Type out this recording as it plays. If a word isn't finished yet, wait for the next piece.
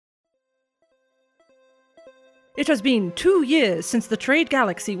It has been 2 years since the trade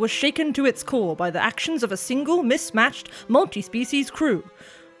galaxy was shaken to its core by the actions of a single mismatched multi-species crew.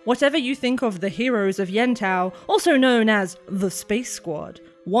 Whatever you think of the heroes of Yentau, also known as the Space Squad,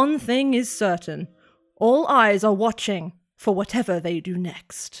 one thing is certain. All eyes are watching for whatever they do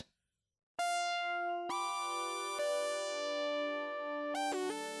next.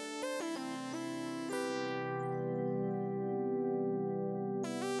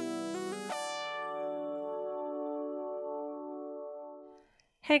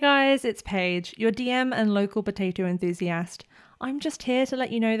 Hey guys, it's Paige, your DM and local potato enthusiast. I'm just here to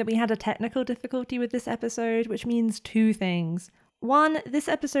let you know that we had a technical difficulty with this episode, which means 2 things. 1, this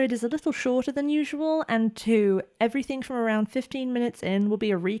episode is a little shorter than usual, and 2, everything from around 15 minutes in will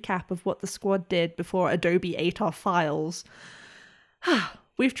be a recap of what the squad did before Adobe ate our files.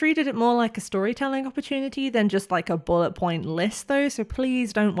 We've treated it more like a storytelling opportunity than just like a bullet point list though, so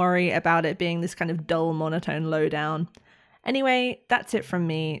please don't worry about it being this kind of dull, monotone lowdown. Anyway, that's it from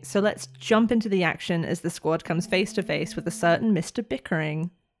me, so let's jump into the action as the squad comes face to face with a certain Mr.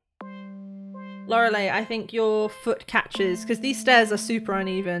 Bickering. Lorelei, I think your foot catches, because these stairs are super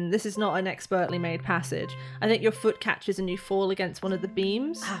uneven, this is not an expertly made passage. I think your foot catches and you fall against one of the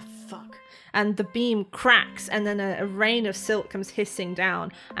beams. Ah, fuck. And the beam cracks, and then a rain of silt comes hissing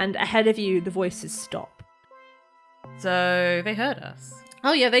down, and ahead of you, the voices stop. So, they heard us.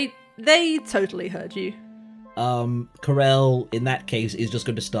 Oh yeah, they totally heard you. Corel, in that case, is just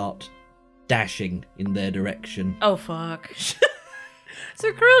going to start dashing in their direction. Oh, fuck.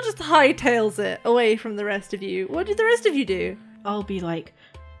 So Corel just hightails it away from the rest of you. What did the rest of you do? I'll be like,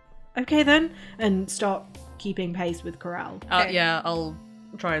 okay then, and start keeping pace with Corel. Okay. Yeah, I'll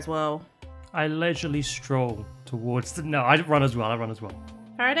try as well. I leisurely stroll towards the... No, I run as well.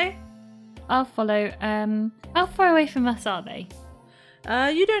 Faraday? I'll follow. How far away from us are they?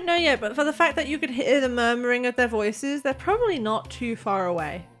 You don't know yet, but for the fact that you could hear the murmuring of their voices, they're probably not too far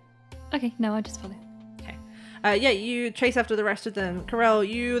away. Okay, no, I'll just follow. Yeah, you chase after the rest of them. Corel,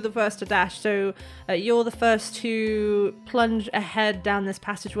 you're the first to dash, so you're the first to plunge ahead down this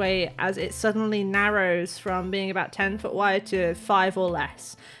passageway as it suddenly narrows from being about 10 foot wide to 5 or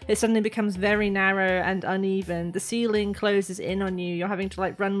less. It suddenly becomes very narrow and uneven. The ceiling closes in on you. You're having to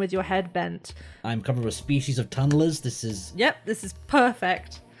like run with your head bent. I'm covered with a species of tunnelers. This is... Yep, this is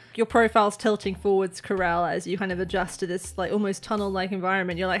perfect. Your profile's tilting forwards, Corel, as you kind of adjust to this like almost tunnel-like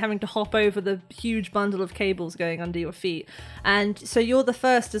environment. You're like having to hop over the huge bundle of cables going under your feet. And so you're the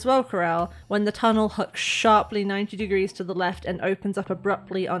first as well, Corel, when the tunnel hooks sharply 90 degrees to the left and opens up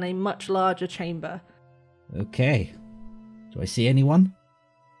abruptly on a much larger chamber. Okay. Do I see anyone?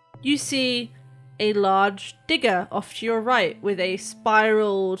 You see a large digger off to your right with a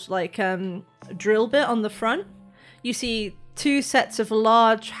spiraled like drill bit on the front. You see 2 sets of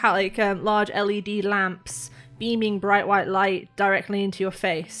large LED lamps beaming bright white light directly into your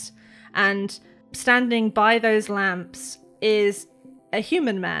face. And standing by those lamps is a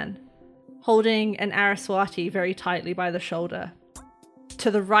human man holding an Araswati very tightly by the shoulder. To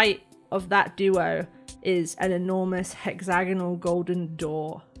the right of that duo is an enormous hexagonal golden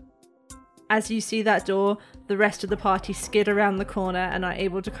door. As you see that door, the rest of the party skid around the corner and are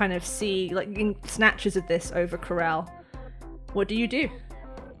able to kind of see like in snatches of this over Corel. What do you do?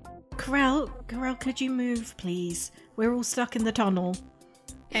 Corel, could you move, please? We're all stuck in the tunnel.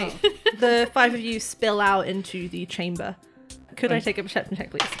 Okay. The 5 of you spill out into the chamber. Could I take a perception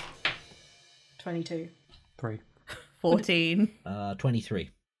check, please? 22. 3. 14. 23.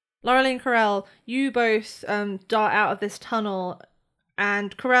 Lorelei and Corel, you both dart out of this tunnel,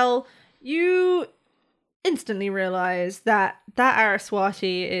 and Corel, you instantly realize that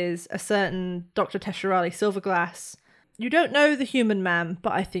Araswati is a certain Dr. Tesharali Silverglass. You don't know the human man,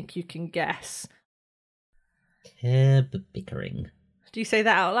 but I think you can guess. Bickering. Do you say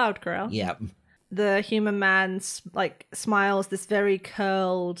that out loud, Corel? Yeah. The human man smiles this very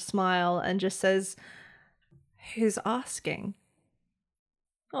curled smile and just says, "Who's asking?"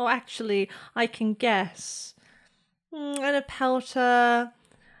 "Oh, actually, I can guess. And a pelter,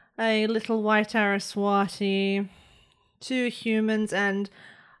 a little white Araswati, 2 humans, and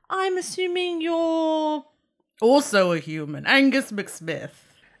I'm assuming you're..." Also a human. Angus McSmith.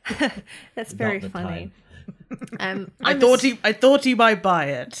 That's very Not the funny. I thought he might buy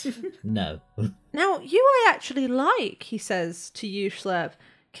it. No. Now, you I actually like, he says to you, Schlepp,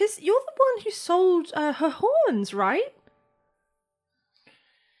 because you're the one who sold her horns, right?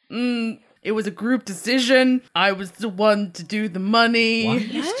 It was a group decision. I was the one to do the money. Why are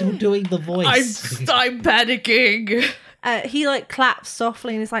you still doing the voice? I'm panicking. He claps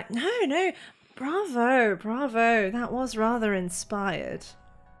softly and is like, no, bravo, that was rather inspired.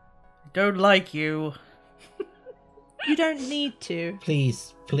 I don't like you. You don't need to.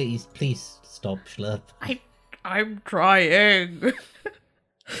 Please stop, Schlurp. I'm trying.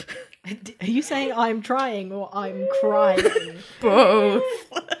 Are you saying I'm trying or I'm crying? Both.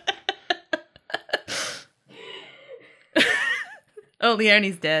 Oh,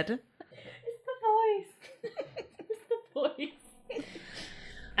 Leonie's dead.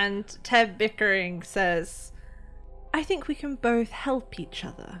 And Teb bickering says, I think we can both help each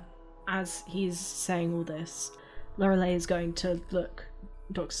other. As he's saying all this, Lorelei is going to look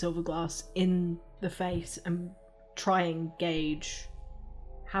Dr. Silverglass in the face and try and gauge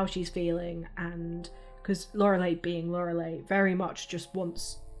how she's feeling, and because Lorelei, being Lorelei, very much just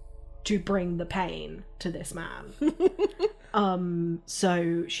wants to bring the pain to this man.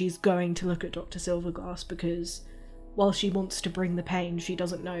 So she's going to look at Dr. Silverglass because while she wants to bring the pain, she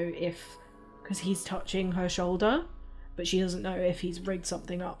doesn't know if, because he's touching her shoulder, but she doesn't know if he's rigged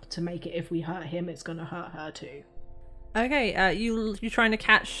something up to make it if we hurt him, it's going to hurt her too. Okay, you're trying to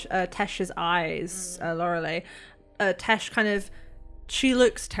catch Tesh's eyes, Lorelei. Tesh she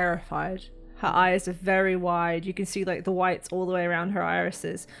looks terrified. Her eyes are very wide. You can see like the whites all the way around her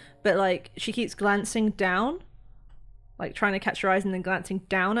irises. But like she keeps glancing down, like trying to catch her eyes and then glancing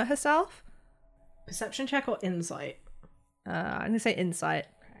down at herself. Perception check or insight? I'm going to say insight.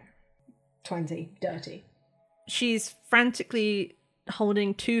 20. Dirty. She's frantically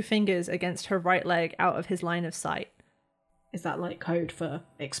holding 2 fingers against her right leg out of his line of sight. Is that like code for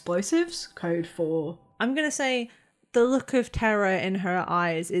explosives? Code for... I'm going to say the look of terror in her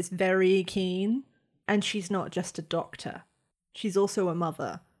eyes is very keen, and she's not just a doctor. She's also a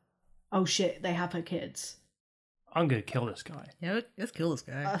mother. Oh shit, they have her kids. I'm gonna kill this guy. Yeah, let's kill this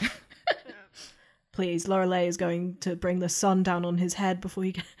guy. Please, Lorelei is going to bring the sun down on his head before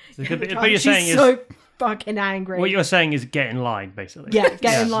he gets... But you're saying She's so fucking angry. what you're saying is get in line, basically. Yeah,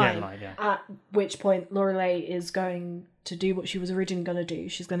 get in line. Get in line, yeah. At which point, Lorelei is going to do what she was originally going to do.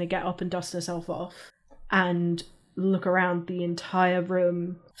 She's going to get up and dust herself off and look around the entire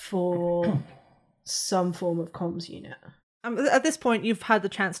room for some form of comms unit. At this point, you've had the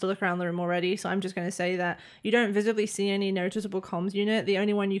chance to look around the room already, so I'm just going to say that you don't visibly see any noticeable comms unit. The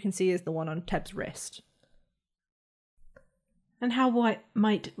only one you can see is the one on Teb's wrist. And how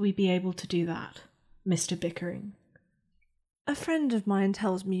might we be able to do that, Mr. Bickering? A friend of mine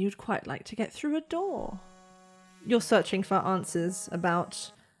tells me you'd quite like to get through a door. You're searching for answers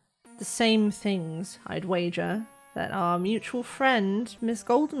about the same things, I'd wager, that our mutual friend, Miss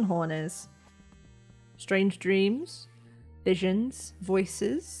Goldenhorn, is. Strange dreams, visions,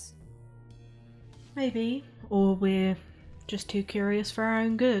 voices. Maybe. Or we're just too curious for our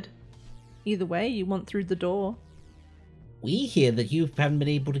own good. Either way, you want through the door. We hear that you haven't been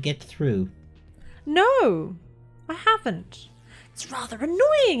able to get through. No, I haven't. It's rather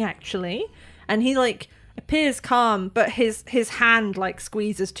annoying, actually. And he, appears calm, but his hand,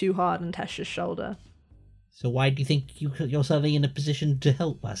 squeezes too hard on Tesh's shoulder. So why do you think you're suddenly in a position to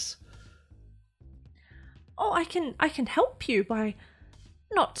help us? Oh, I can help you by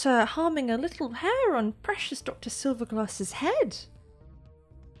not harming a little hair on precious Dr. Silverglass's head.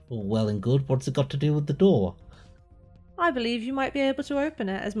 Well and good. What's it got to do with the door? I believe you might be able to open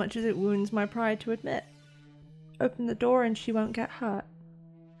it, as much as it wounds my pride to admit. Open the door and she won't get hurt.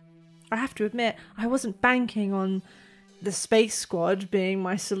 I have to admit, I wasn't banking on the space squad being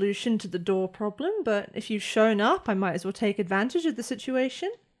my solution to the door problem, but if you've shown up, I might as well take advantage of the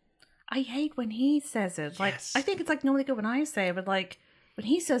situation. I hate when he says it. Yes. I think it's normally good when I say it, but when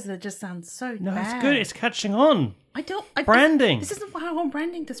he says it just sounds so No, bad. it's good. It's catching on. Branding. Branding. This isn't how I'm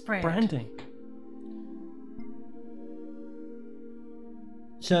branding this brand. Branding.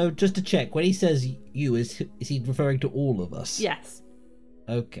 So, just to check, when he says you, is he referring to all of us? Yes.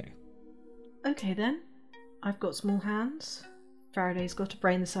 Okay. Okay then. I've got small hands. Faraday's got a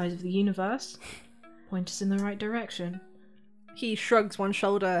brain the size of the universe. Point us in the right direction. He shrugs one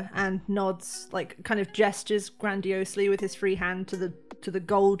shoulder and nods, kind of gestures grandiosely with his free hand to the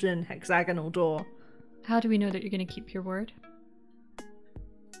golden hexagonal door. How do we know that you're going to keep your word?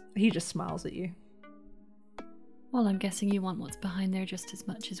 He just smiles at you. Well, I'm guessing you want what's behind there just as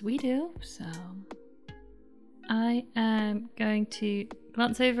much as we do, so... I am going to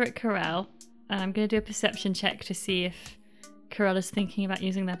glance over at Corel, and I'm going to do a perception check to see if Corel is thinking about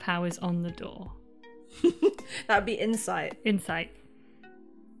using their powers on the door. That'd be insight. Insight.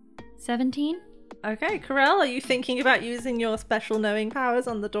 17? Okay, Corel, are you thinking about using your special knowing powers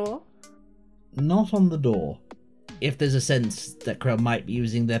on the door? Not on the door. If there's a sense that Krell might be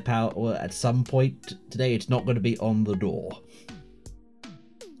using their power at some point today, it's not going to be on the door.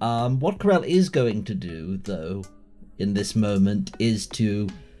 What Corel is going to do, though, in this moment, is to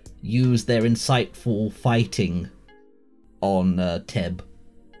use their insightful fighting on Teb.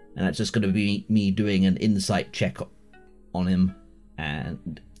 And that's just going to be me doing an insight check on him.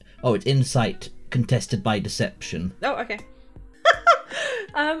 And it's insight contested by deception. Oh, okay.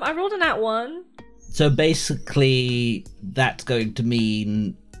 I rolled a nat 1. So basically, that's going to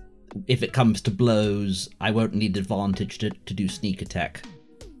mean if it comes to blows, I won't need advantage to do sneak attack.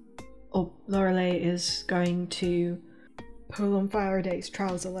 Lorelei is going to pull on Faraday's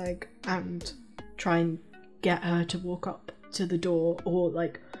trouser leg and try and get her to walk up to the door, or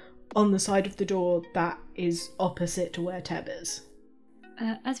like on the side of the door that is opposite to where Teb is.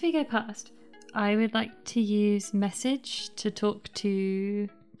 As we go past, I would like to use message to talk to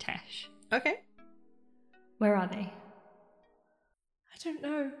Tesh. Okay. Where are they? I don't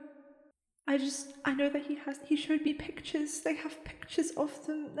know. I know that he showed me pictures. They have pictures of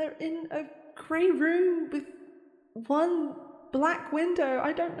them. They're in a grey room with one black window.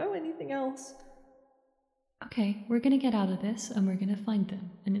 I don't know anything else. Okay, we're gonna get out of this and we're gonna find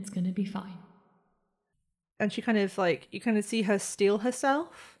them and it's gonna be fine. And she kind of you kind of see her steel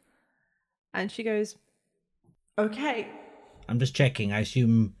herself. And she goes, okay. I'm just checking. I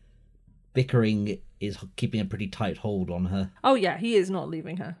assume Bickering is keeping a pretty tight hold on her. Oh yeah, he is not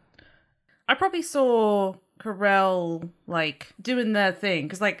leaving her. I probably saw Corell, doing their thing,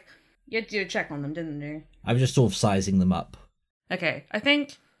 because, you had to do a check on them, didn't you? I was just sort of sizing them up. Okay, I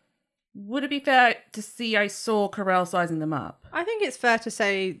think, would it be fair to see I saw Corell sizing them up? I think it's fair to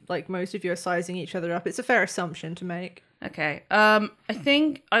say, most of you are sizing each other up. It's a fair assumption to make. Okay, I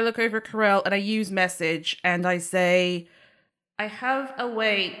think I look over at Corell and I use message and I say, I have a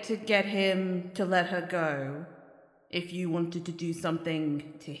way to get him to let her go if you wanted to do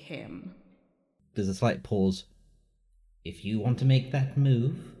something to him. There's a slight pause. If you want to make that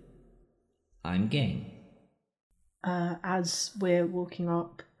move, I'm game. As we're walking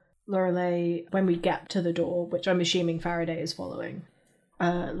up, Lorelei, when we get to the door, which I'm assuming Faraday is following,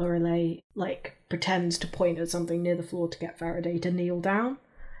 Lorelei, pretends to point at something near the floor to get Faraday to kneel down,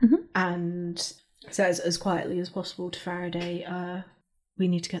 and says as quietly as possible to Faraday, we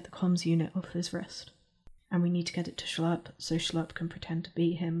need to get the comms unit off his wrist, and we need to get it to Schlurp so Schlurp can pretend to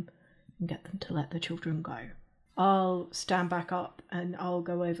be him and get them to let the children go. I'll stand back up and I'll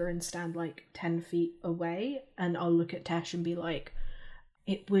go over and stand 10 feet away, and I'll look at Tesh and be like,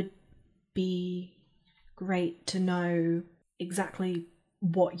 it would be great to know exactly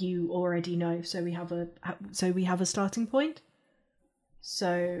what you already know so we have a starting point.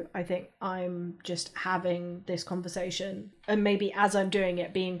 So I think I'm just having this conversation, and maybe as I'm doing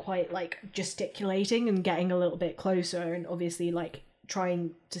it being quite gesticulating and getting a little bit closer, and obviously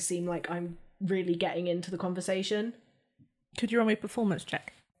trying to seem like I'm really getting into the conversation. Could you roll me a performance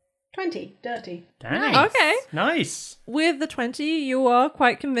check? 20, dirty. Nice. Okay. Nice. With the 20, you are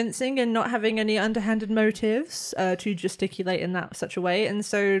quite convincing and not having any underhanded motives to gesticulate in such a way, and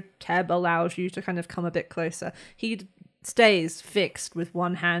so Teb allows you to kind of come a bit closer. He stays fixed with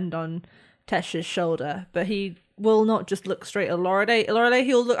one hand on Tesh's shoulder, but he will not just look straight at Lorelei.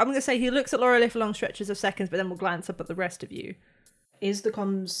 He'll look. I'm going to say he looks at Lorelei for long stretches of seconds, but then will glance up at the rest of you. Is the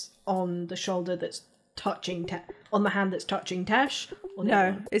comms on the shoulder that's touching on the hand that's touching Tesh? Or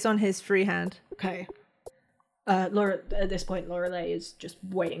No, it's on his free hand. Okay. Laura, at this point, Lorelei is just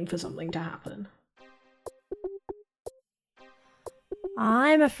waiting for something to happen.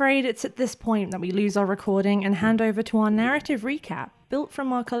 I'm afraid it's at this point that we lose our recording and hand over to our narrative recap, built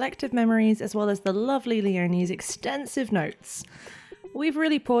from our collective memories as well as the lovely Leonie's extensive notes. We've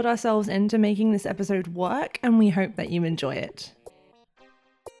really poured ourselves into making this episode work, and we hope that you enjoy it.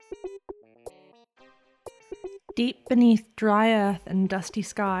 Deep beneath dry earth and dusty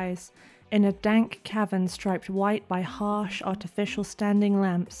skies, in a dank cavern striped white by harsh, artificial standing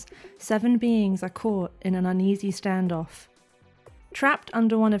lamps, 7 beings are caught in an uneasy standoff. Trapped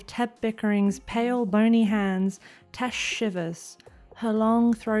under one of Teb Bickering's pale, bony hands, Tesh shivers. Her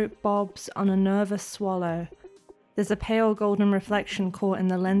long throat bobs on a nervous swallow. There's a pale golden reflection caught in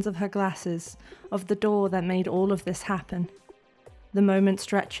the lens of her glasses, of the door that made all of this happen. The moment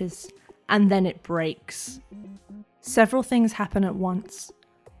stretches, and then it breaks. Several things happen at once.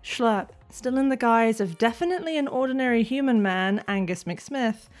 Schlurp, still in the guise of definitely an ordinary human man, Angus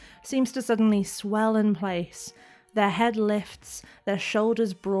McSmith, seems to suddenly swell in place. Their head lifts, their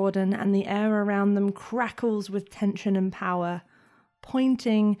shoulders broaden, and the air around them crackles with tension and power.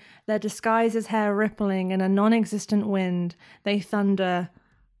 Pointing, their disguises hair rippling in a non-existent wind, they thunder,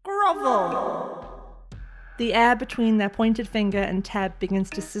 "Grovel!" The air between their pointed finger and Teb begins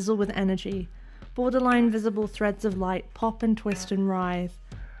to sizzle with energy. Borderline visible threads of light pop and twist and writhe.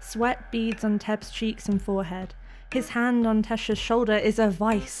 Sweat beads on Teb's cheeks and forehead. His hand on Tesh's shoulder is a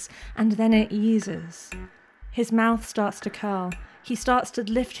vice, and then it eases. His mouth starts to curl. He starts to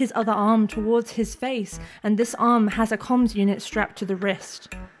lift his other arm towards his face, and this arm has a comms unit strapped to the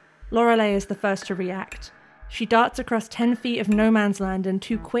wrist. Lorelei is the first to react. She darts across 10 feet of no man's land in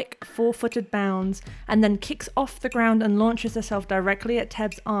 2 quick, 4-footed bounds, and then kicks off the ground and launches herself directly at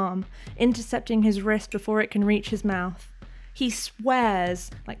Teb's arm, intercepting his wrist before it can reach his mouth. He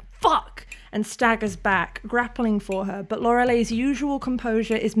swears, like, fuck, and staggers back, grappling for her, but Lorelei's usual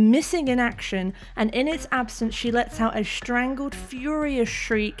composure is missing in action, and in its absence she lets out a strangled, furious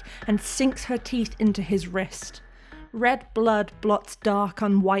shriek and sinks her teeth into his wrist. Red blood blots dark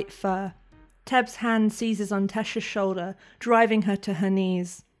on white fur. Teb's hand seizes on Tesh's shoulder, driving her to her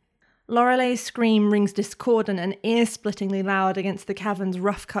knees. Lorelei's scream rings discordant and ear-splittingly loud against the cavern's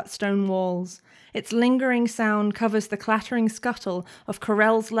rough-cut stone walls. Its lingering sound covers the clattering scuttle of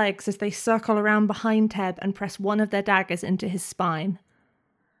Corell's legs as they circle around behind Teb and press one of their daggers into his spine.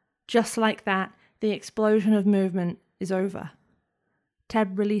 Just like that, the explosion of movement is over.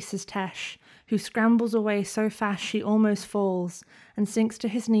 Teb releases Tesh, who scrambles away so fast she almost falls, and sinks to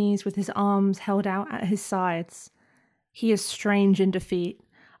his knees with his arms held out at his sides. He is strange in defeat,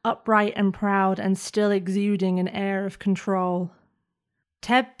 upright and proud and still exuding an air of control.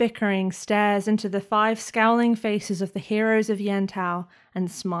 Teb bickering stares into the 5 scowling faces of the heroes of Yentau and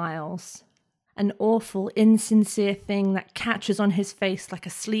smiles. An awful, insincere thing that catches on his face like a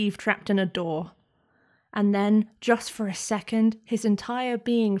sleeve trapped in a door. And then, just for a second, his entire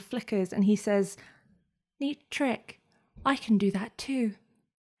being flickers and he says, "Neat trick. I can do that too."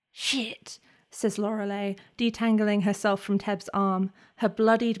 "Shit," says Lorelei, detangling herself from Teb's arm. Her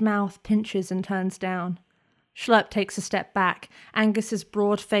bloodied mouth pinches and turns down. Schlurp takes a step back, Angus's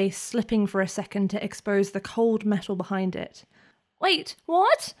broad face slipping for a second to expose the cold metal behind it. "Wait,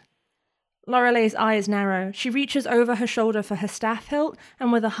 what?" Lorelei's eyes narrow. She reaches over her shoulder for her staff hilt,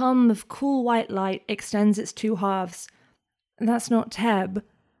 and with a hum of cool white light, extends its 2 halves. "That's not Teb."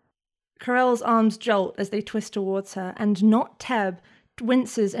 Corell's arms jolt as they twist towards her, and not Teb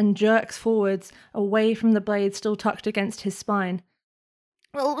winces and jerks forwards, away from the blade still tucked against his spine.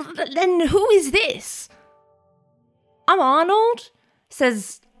 "Well, then who is this?" "I'm Arnold,"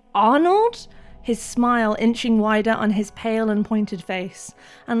 says Arnold, his smile inching wider on his pale and pointed face,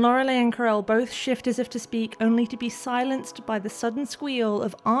 and Lorelei and Corell both shift as if to speak, only to be silenced by the sudden squeal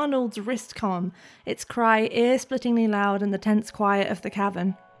of Arnold's wrist comm, its cry ear-splittingly loud in the tense quiet of the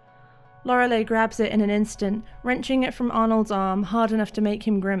cavern. Lorelei grabs it in an instant, wrenching it from Arnold's arm hard enough to make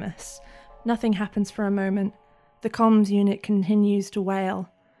him grimace. Nothing happens for a moment. The comms unit continues to wail.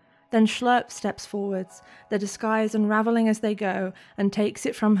 Then Schlurp steps forwards, the disguise unravelling as they go, and takes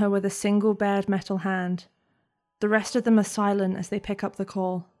it from her with a single bared metal hand. The rest of them are silent as they pick up the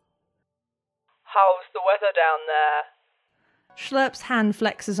call. "How's the weather down there?" Schlurp's hand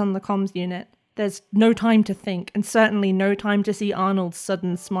flexes on the comms unit. There's no time to think, and certainly no time to see Arnold's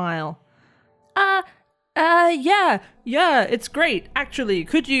sudden smile. Yeah, it's great, actually.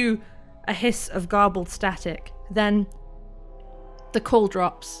 Could you... A hiss of garbled static. Then... The call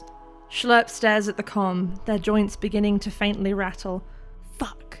drops. Schlurp stares at the comm, their joints beginning to faintly rattle.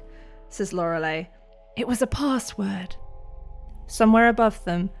 "Fuck," says Lorelei. "It was a password." Somewhere above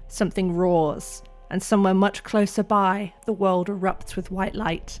them, something roars, and somewhere much closer by, the world erupts with white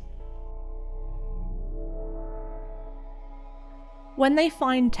light. When they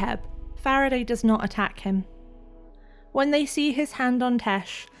find Teb, Faraday does not attack him. When they see his hand on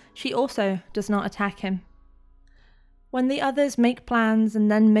Tesh, she also does not attack him. When the others make plans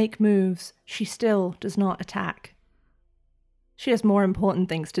and then make moves, she still does not attack. She has more important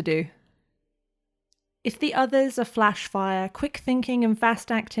things to do. If the others are flash fire, quick thinking and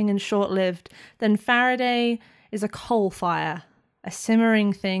fast acting and short-lived, then Faraday is a coal fire, a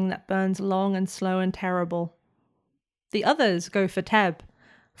simmering thing that burns long and slow and terrible. The others go for Teb,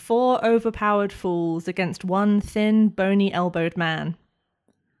 4 overpowered fools against 1 thin, bony-elbowed man.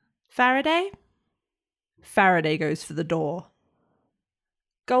 Faraday? Faraday goes for the door.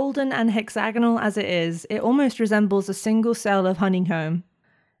 Golden and hexagonal as it is, it almost resembles a single cell of honeycomb.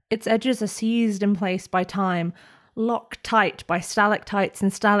 Its edges are seized in place by time, locked tight by stalactites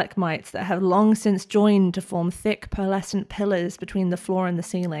and stalagmites that have long since joined to form thick, pearlescent pillars between the floor and the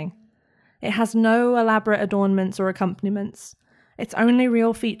ceiling. It has no elaborate adornments or accompaniments. Its only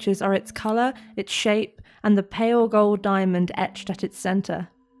real features are its colour, its shape, and the pale gold diamond etched at its centre.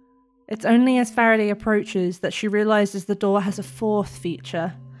 It's only as Faraday approaches that she realises the door has a 4th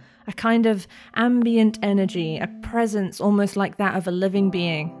feature, a kind of ambient energy, a presence almost like that of a living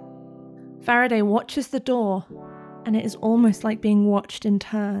being. Faraday watches the door, and it is almost like being watched in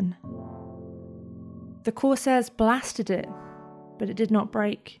turn. The Corsairs blasted it, but it did not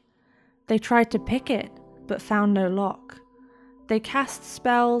break. They tried to pick it, but found no lock. They cast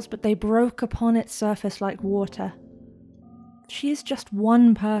spells, but they broke upon its surface like water. She is just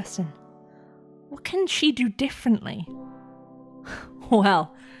one person. What can she do differently?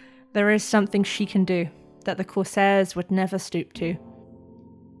 Well, there is something she can do that the Corsairs would never stoop to.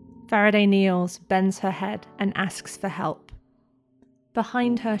 Faraday kneels, bends her head, and asks for help.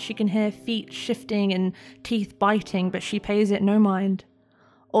 Behind her, she can hear feet shifting and teeth biting, but she pays it no mind.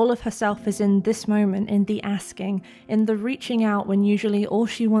 All of herself is in this moment, in the asking, in the reaching out when usually all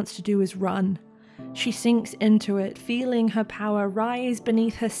she wants to do is run. She sinks into it, feeling her power rise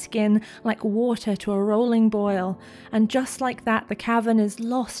beneath her skin like water to a rolling boil, and just like that, the cavern is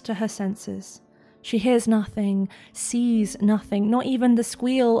lost to her senses. She hears nothing, sees nothing, not even the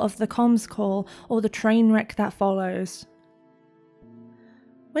squeal of the comms call or the train wreck that follows.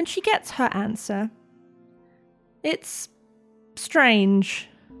 When she gets her answer, it's strange.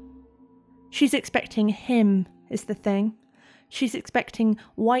 She's expecting him, is the thing. She's expecting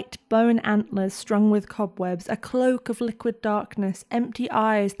white bone antlers strung with cobwebs, a cloak of liquid darkness, empty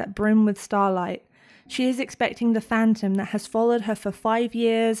eyes that brim with starlight. She is expecting the phantom that has followed her for 5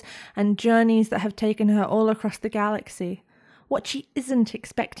 years and journeys that have taken her all across the galaxy. What she isn't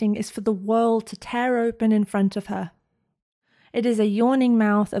expecting is for the world to tear open in front of her. It is a yawning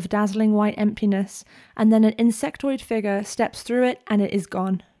mouth of dazzling white emptiness, and then an insectoid figure steps through it and it is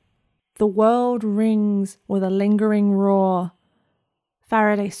gone. The world rings with a lingering roar.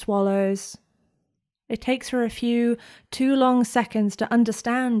 Faraday swallows. It takes her a few too long seconds to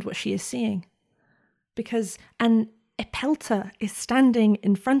understand what she is seeing, because an Epelta is standing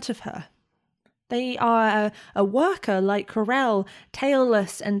in front of her. They are a worker like Corell,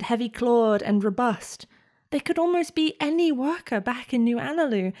 tailless and heavy-clawed and robust. They could almost be any worker back in New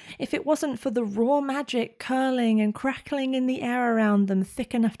Analu if it wasn't for the raw magic curling and crackling in the air around them,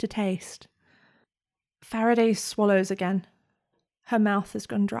 thick enough to taste. Faraday swallows again. Her mouth has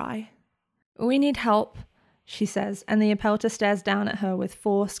gone dry. "We need help," she says, and the Epelta stares down at her with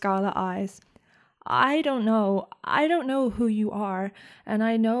 4 scarlet eyes. I don't know who you are, and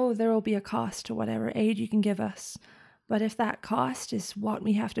I know there will be a cost to whatever aid you can give us. But if that cost is what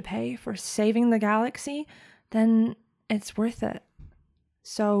we have to pay for saving the galaxy, then it's worth it.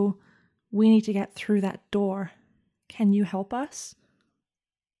 So we need to get through that door. Can you help us?"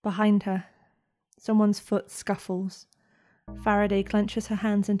 Behind her, someone's foot scuffles. Faraday clenches her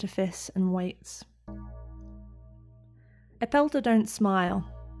hands into fists and waits. Epelta don't smile.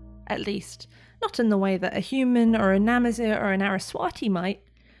 At least, not in the way that a human or a Namazir or an Araswati might.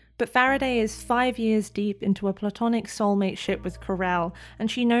 But Faraday is 5 years deep into a platonic soulmateship with Corell, and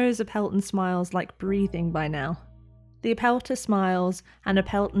she knows Epelton smiles like breathing by now. The Epelta smiles, and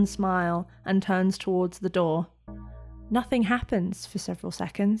Epelton smile, and turns towards the door. Nothing happens for several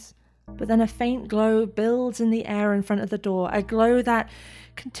seconds, but then a faint glow builds in the air in front of the door, a glow that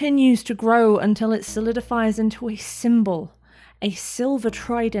continues to grow until it solidifies into a symbol, a silver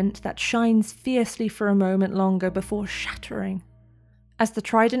trident that shines fiercely for a moment longer before shattering. As the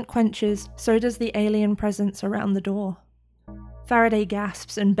trident quenches, so does the alien presence around the door. Faraday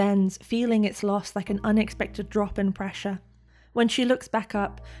gasps and bends, feeling its loss like an unexpected drop in pressure. When she looks back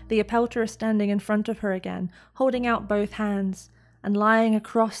up, the Epelta is standing in front of her again, holding out both hands, and lying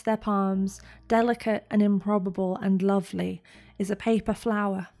across their palms, delicate and improbable and lovely, is a paper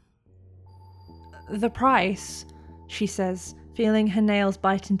flower. "The price," she says, feeling her nails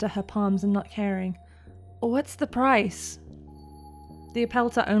bite into her palms and not caring. "What's the price?" The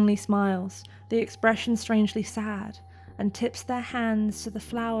Epelta only smiles, the expression strangely sad, and tips their hands so the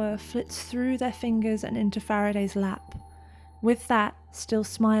flower flits through their fingers and into Faraday's lap. With that, still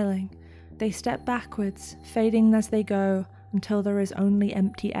smiling, they step backwards, fading as they go, until there is only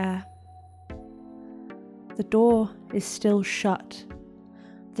empty air. The door is still shut.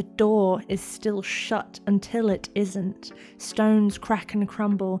 The door is still shut until it isn't. Stones crack and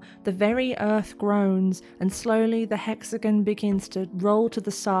crumble, the very earth groans, and slowly the hexagon begins to roll to the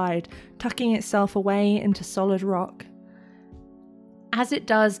side, tucking itself away into solid rock. As it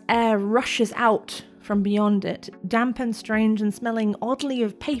does, air rushes out from beyond it, damp and strange and smelling oddly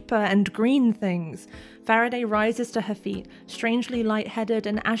of paper and green things. Faraday rises to her feet, strangely lightheaded,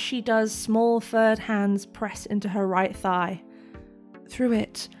 and as she does, small furred hands press into her right thigh. "Through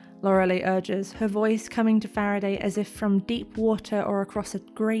it," Lorelei urges, her voice coming to Faraday as if from deep water or across a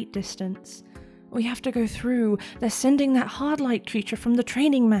great distance. "We have to go through. They're sending that hard-light creature from the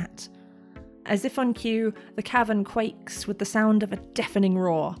training mat." As if on cue, the cavern quakes with the sound of a deafening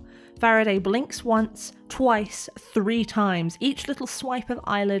roar. Faraday blinks once, twice, 3 times, each little swipe of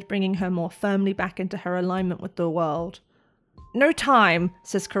eyelid bringing her more firmly back into her alignment with the world. No time,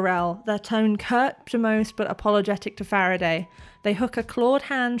 says Corell, their tone curt to most but apologetic to Faraday. They hook a clawed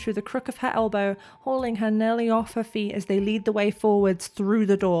hand through the crook of her elbow, hauling her nearly off her feet as they lead the way forwards through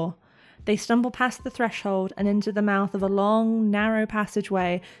the door. They stumble past the threshold and into the mouth of a long, narrow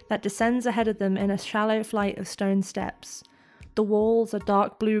passageway that descends ahead of them in a shallow flight of stone steps. The walls are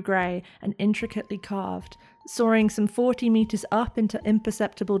dark blue-grey and intricately carved, soaring some 40 meters up into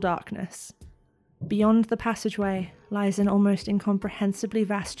imperceptible darkness. Beyond the passageway lies an almost incomprehensibly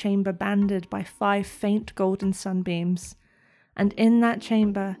vast chamber banded by 5 faint golden sunbeams. And in that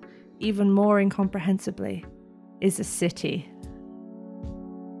chamber, even more incomprehensibly, is a city.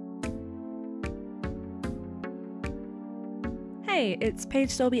 Hey, it's Paige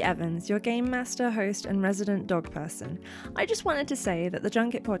Stolby Evans, your game master, host, and resident dog person. I just wanted to say that the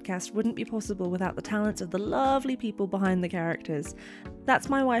Junket podcast wouldn't be possible without the talents of the lovely people behind the characters. That's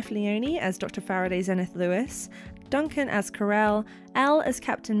my wife Leonie as Dr. Faraday Zenith Lewis, Duncan as Corell, Elle as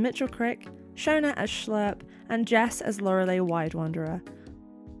Captain Mitchell Crick, Shona as Schlurp, and Jess as Lorelei Widewanderer.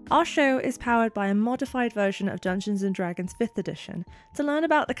 Our show is powered by a modified version of Dungeons & Dragons 5th edition. To learn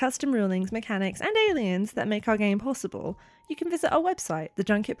about the custom rulings, mechanics, and aliens that make our game possible, you can visit our website,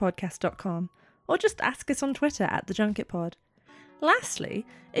 thejunketpodcast.com, or just ask us on Twitter at thejunketpod. Lastly,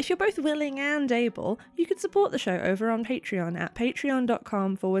 if you're both willing and able, you can support the show over on Patreon at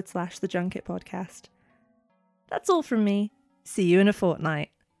patreon.com/thejunketpodcast. That's all from me. See you in a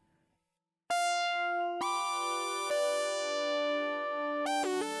fortnight.